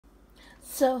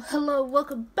So, hello,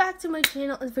 welcome back to my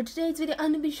channel, and for today's video,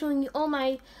 I'm going to be showing you all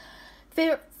my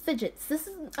favorite fidgets. This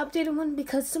is an updated one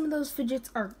because some of those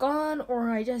fidgets are gone, or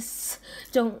I just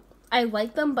don't, I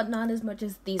like them, but not as much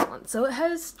as these ones. So it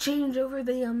has changed over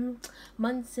the,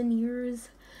 months and years,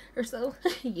 or so.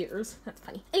 Years, that's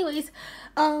funny. Anyways,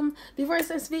 before I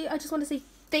start this video, I just want to say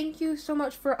thank you so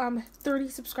much for 30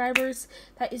 subscribers.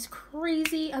 That is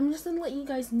crazy. I'm just gonna let you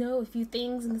guys know a few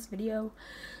things in this video.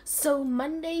 So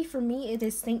Monday for me, it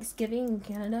is Thanksgiving in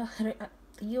Canada.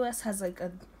 The US has like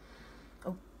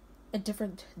a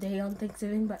different day on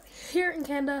Thanksgiving, but here in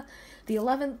Canada, the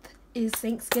 11th is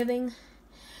Thanksgiving,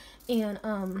 and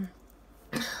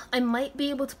I might be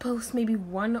able to post maybe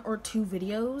 1 or 2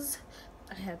 videos.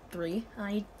 I had 3.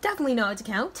 I definitely know how to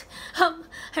count.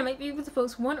 I might be able to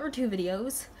post 1 or 2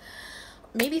 videos,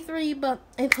 maybe 3, but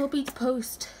I'm hoping to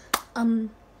post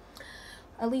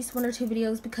at least 1 or 2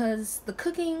 videos because the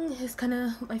cooking is kind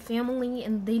of my family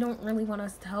and they don't really want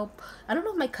us to help. I don't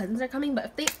know if my cousins are coming, but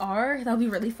if they are, that'll be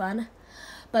really fun.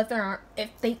 But if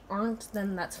they aren't,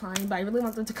 then that's fine. But I really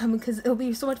want them to come because it'll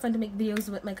be so much fun to make videos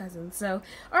with my cousins. So,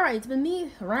 alright, it's been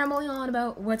me rambling on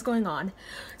about what's going on.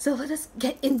 So let us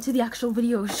get into the actual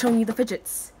video showing you the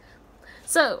fidgets.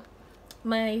 So,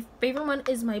 my favorite one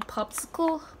is my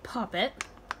popsicle poppet.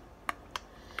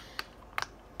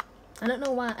 I don't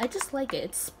know why, I just like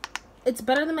it. It's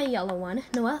better than my yellow one. You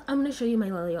know what? I'm going to show you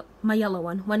my yellow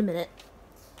one. 1 minute.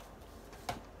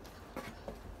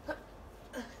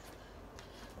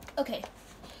 Okay,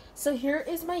 so here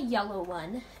is my yellow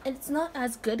one, and it's not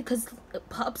as good because it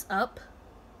pops up.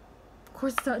 Of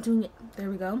course, it's not doing it.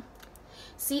 There we go.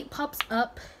 See, it pops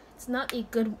up. It's not a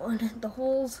good one. The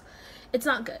holes, it's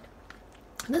not good.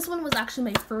 This one was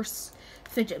actually my first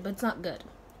fidget, but it's not good.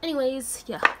 Anyways,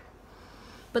 yeah.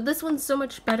 But this one's so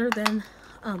much better than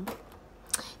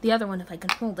the other one if I can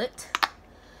hold it.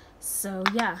 So,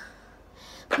 yeah.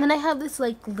 And then I have this,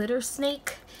 like, glitter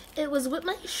snake. It was with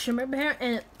my shimmer bear,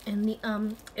 and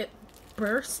it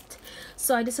burst,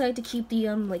 so I decided to keep the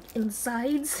like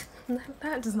insides.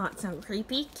 That does not sound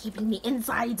creepy, keeping the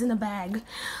insides in a bag.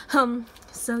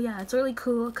 So yeah, it's really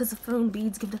cool because the foam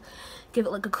beads give it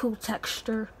like a cool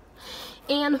texture.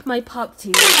 And my pop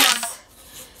tubes,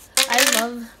 I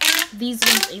love these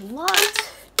ones a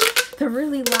lot. They're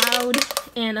really loud,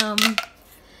 and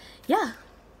yeah.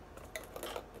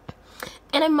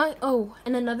 And I might,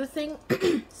 and another thing,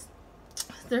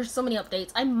 there's so many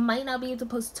updates. I might not be able to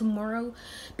post tomorrow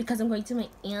because I'm going to my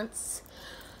aunt's.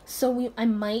 So I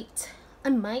might,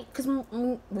 because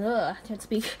I can't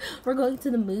speak. We're going to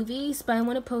the movies, but I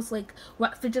want to post like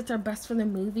what fidgets are best for the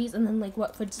movies and then like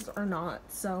what fidgets are not.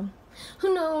 So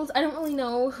who knows? I don't really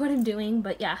know what I'm doing,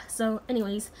 but yeah. So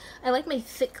anyways, I like my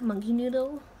thick monkey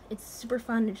noodle. It's super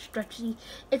fun and stretchy.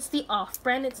 It's the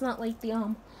off-brand. It's not like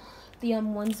the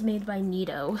ones made by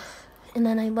Nido. And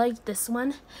then I like this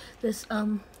one, this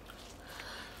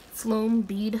Sloan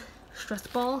bead stress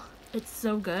ball. It's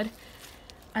so good.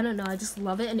 I don't know, I just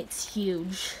love it, and it's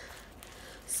huge.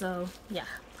 So yeah,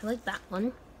 I like that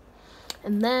one.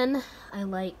 And then I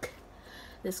like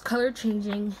this color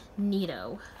changing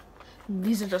Nido.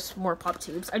 These are just more pop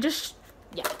tubes.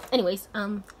 Yeah. Anyways,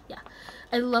 yeah.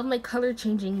 I love my color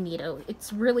changing Nido.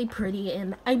 It's really pretty,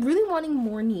 and I'm really wanting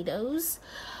more Nidos.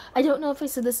 I don't know if I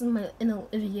said this in a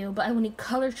video, but I want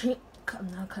a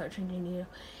changing Nido,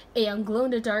 a glow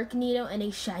in the dark Nido, and a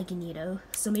shaggy Nido.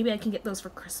 So maybe I can get those for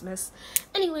Christmas.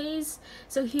 Anyways,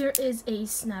 so here is a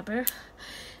snapper.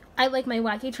 I like my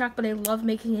wacky track, but I love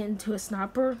making it into a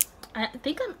snapper. I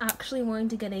think I'm actually wanting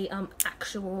to get a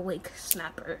actual like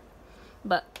snapper,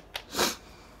 but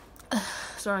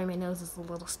sorry, my nose is a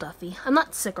little stuffy. I'm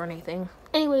not sick or anything.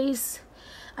 Anyways,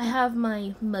 I have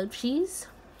my mochis.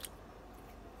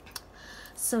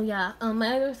 So yeah,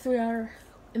 my other 3 are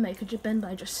in my fidget bin, but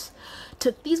I just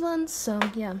took these ones, so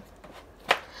yeah.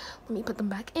 Let me put them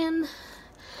back in.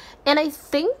 And I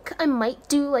think I might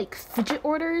do like fidget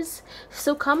orders,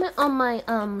 so comment on my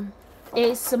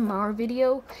ASMR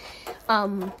video,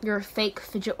 your fake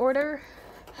fidget order,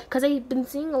 because I've been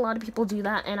seeing a lot of people do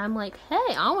that, and I'm like,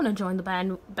 hey, I want to join the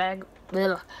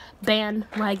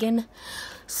bandwagon.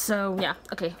 So yeah,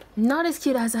 okay, not as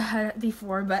cute as I had it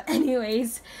before, but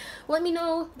anyways, let me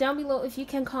know down below if you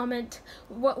can comment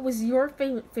what was your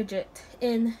favorite fidget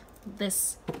in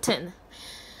this tin.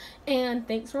 And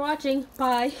thanks for watching.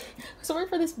 Bye. Sorry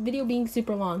for this video being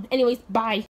super long. Anyways, bye.